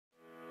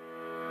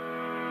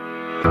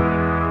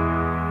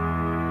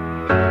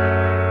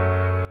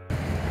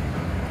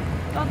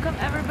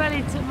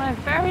my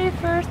very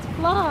first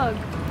vlog.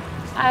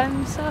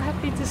 I'm so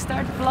happy to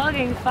start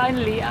vlogging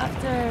finally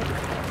after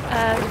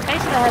the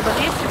page that I have on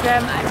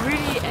Instagram. I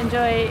really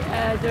enjoy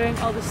doing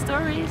all the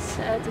stories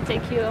to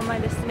take you on my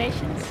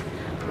destinations.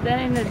 But then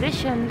in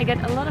addition, I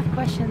get a lot of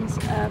questions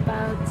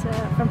about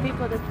from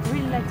people that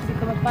really like to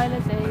become a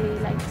pilot. They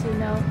like to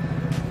know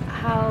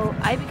how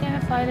I became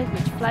a pilot,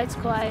 which flight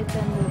school I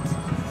attended.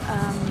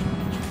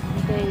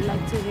 They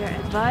like to hear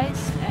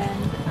advice,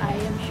 and I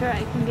am sure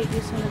I can give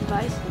you some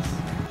advices.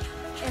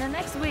 In the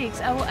next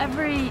weeks I will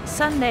every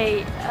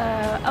Sunday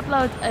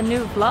upload a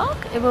new vlog.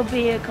 It will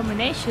be a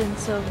combination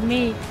of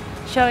me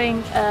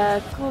showing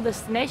cool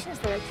destinations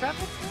that I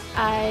traveled to.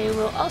 I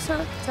will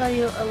also tell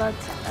you a lot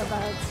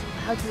about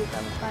how to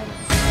become a pilot.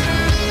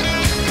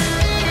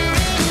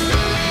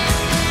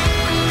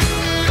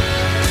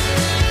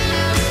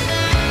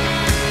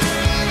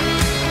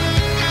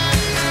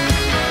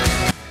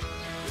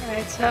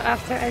 So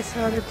after I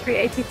saw the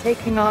 380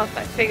 taking off,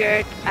 I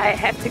figured I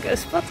have to go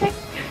spotting.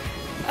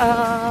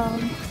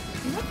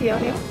 I'm not the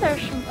only one,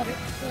 there's some other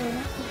people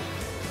around.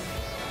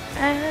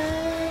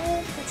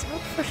 And let's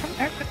hope for some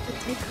aircraft to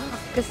take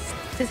off, because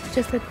this is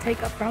just a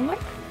takeoff runway.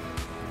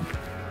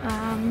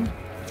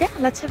 Yeah,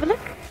 let's have a look.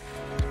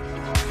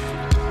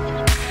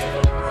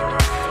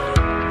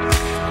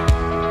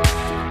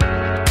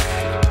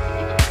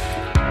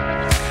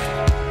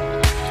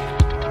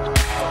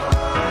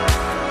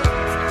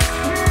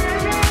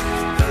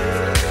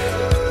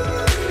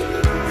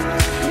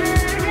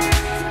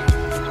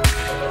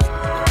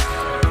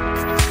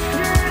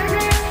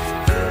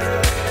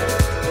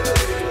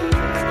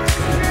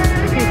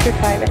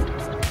 Pilot.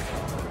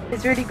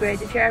 It's really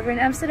great. If you're ever in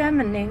Amsterdam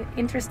and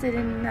interested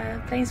in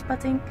plane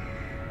spotting,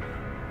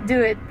 do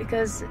it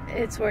because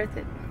it's worth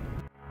it.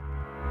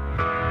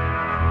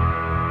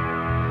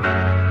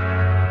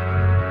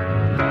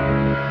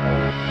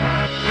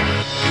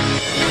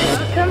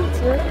 Welcome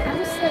to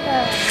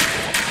Amsterdam.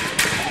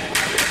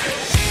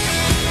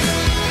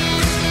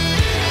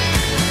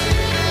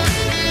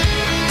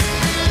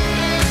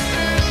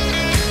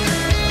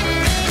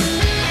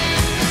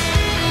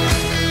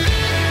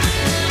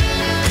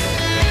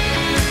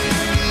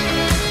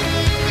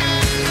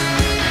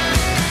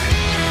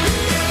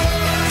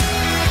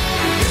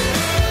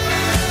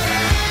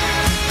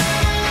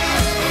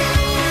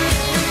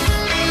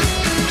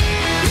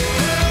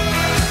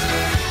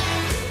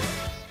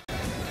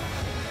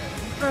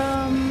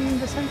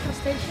 Central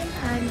station,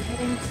 I'm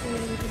heading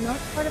to the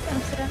north part of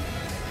Amsterdam.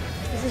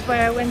 This is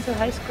where I went to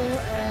high school,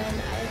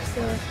 and I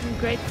still have some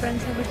great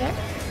friends over there.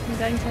 I'm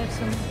going to have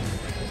some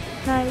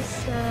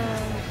nice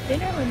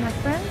dinner with my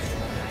friends.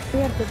 We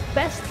have the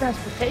best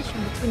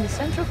transportation between the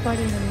central part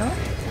and the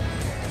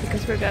north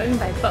because we're going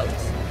by boat.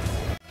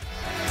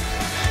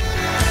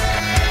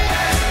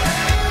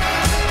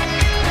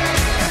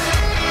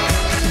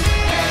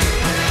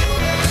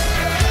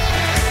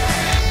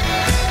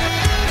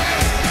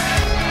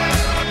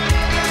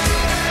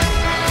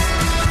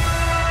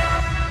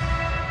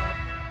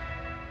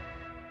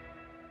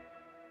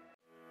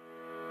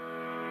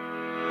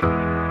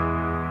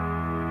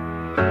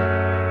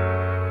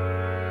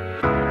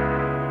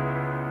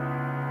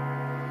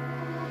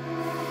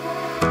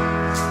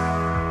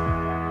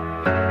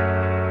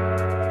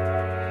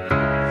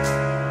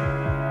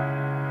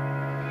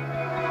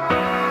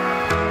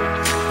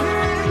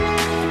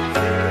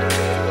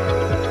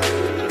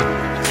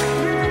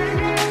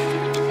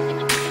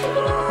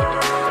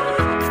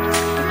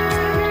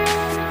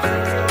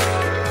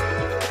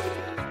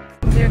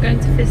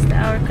 Visit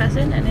our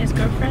cousin and his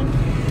girlfriend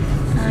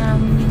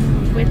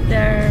with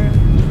their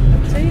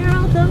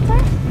 2-year-old daughter?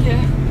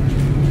 Yeah.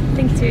 I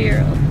think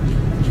 2-year-old.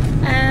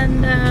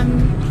 And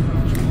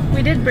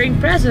we did bring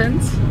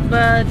presents,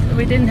 but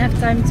we didn't have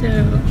time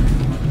to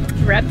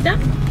wrap them.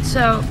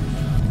 So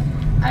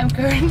I'm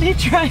currently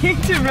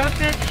trying to wrap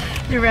it.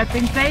 The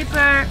wrapping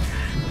paper.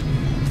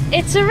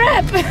 It's a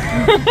wrap!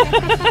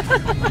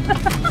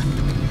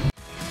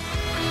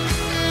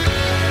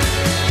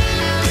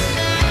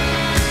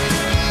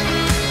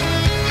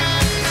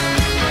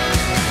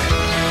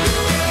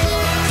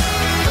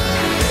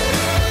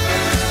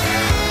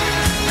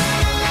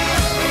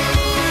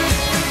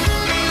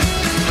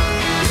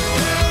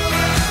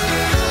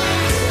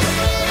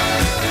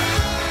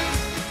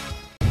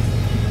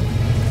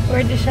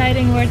 We're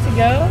deciding where to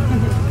go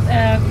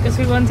because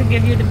we want to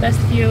give you the best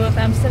view of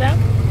Amsterdam.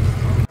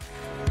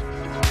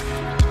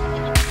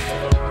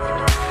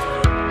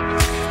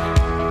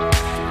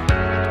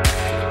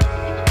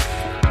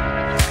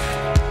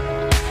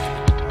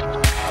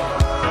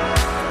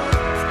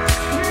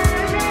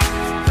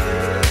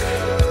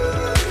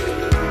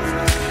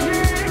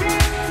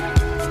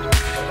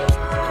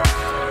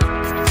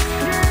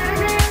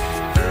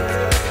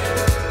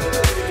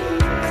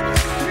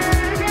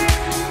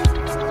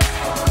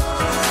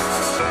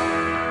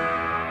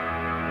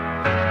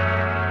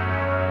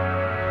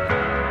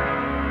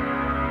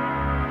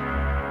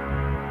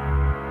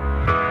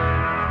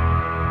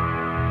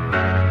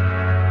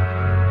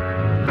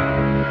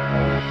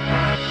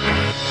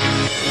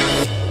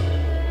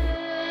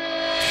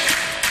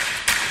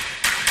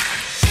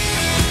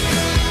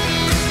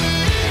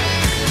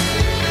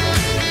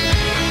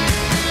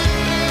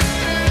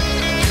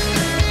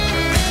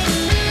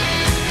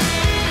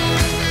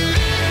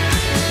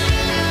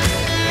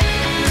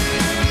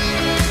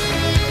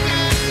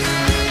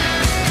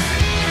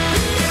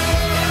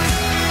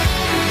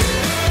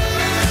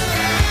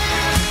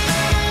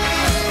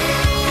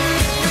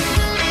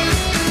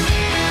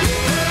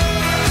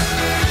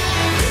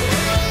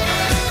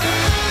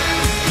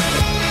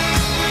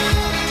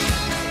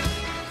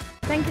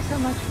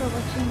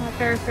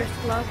 very first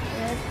vlog.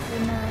 It's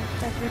been a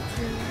pleasure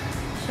to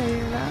show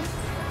you around.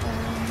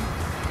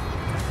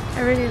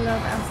 I really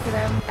love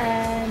Amsterdam,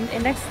 and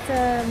in next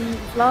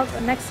vlog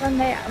on next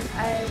Sunday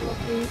I will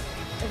be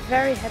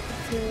very happy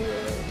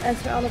to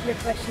answer all of your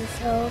questions,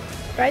 so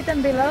write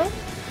them below.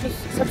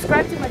 Just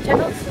subscribe to my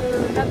channel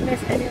to not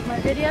miss any of my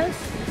videos,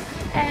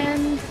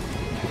 and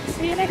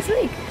see you next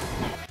week.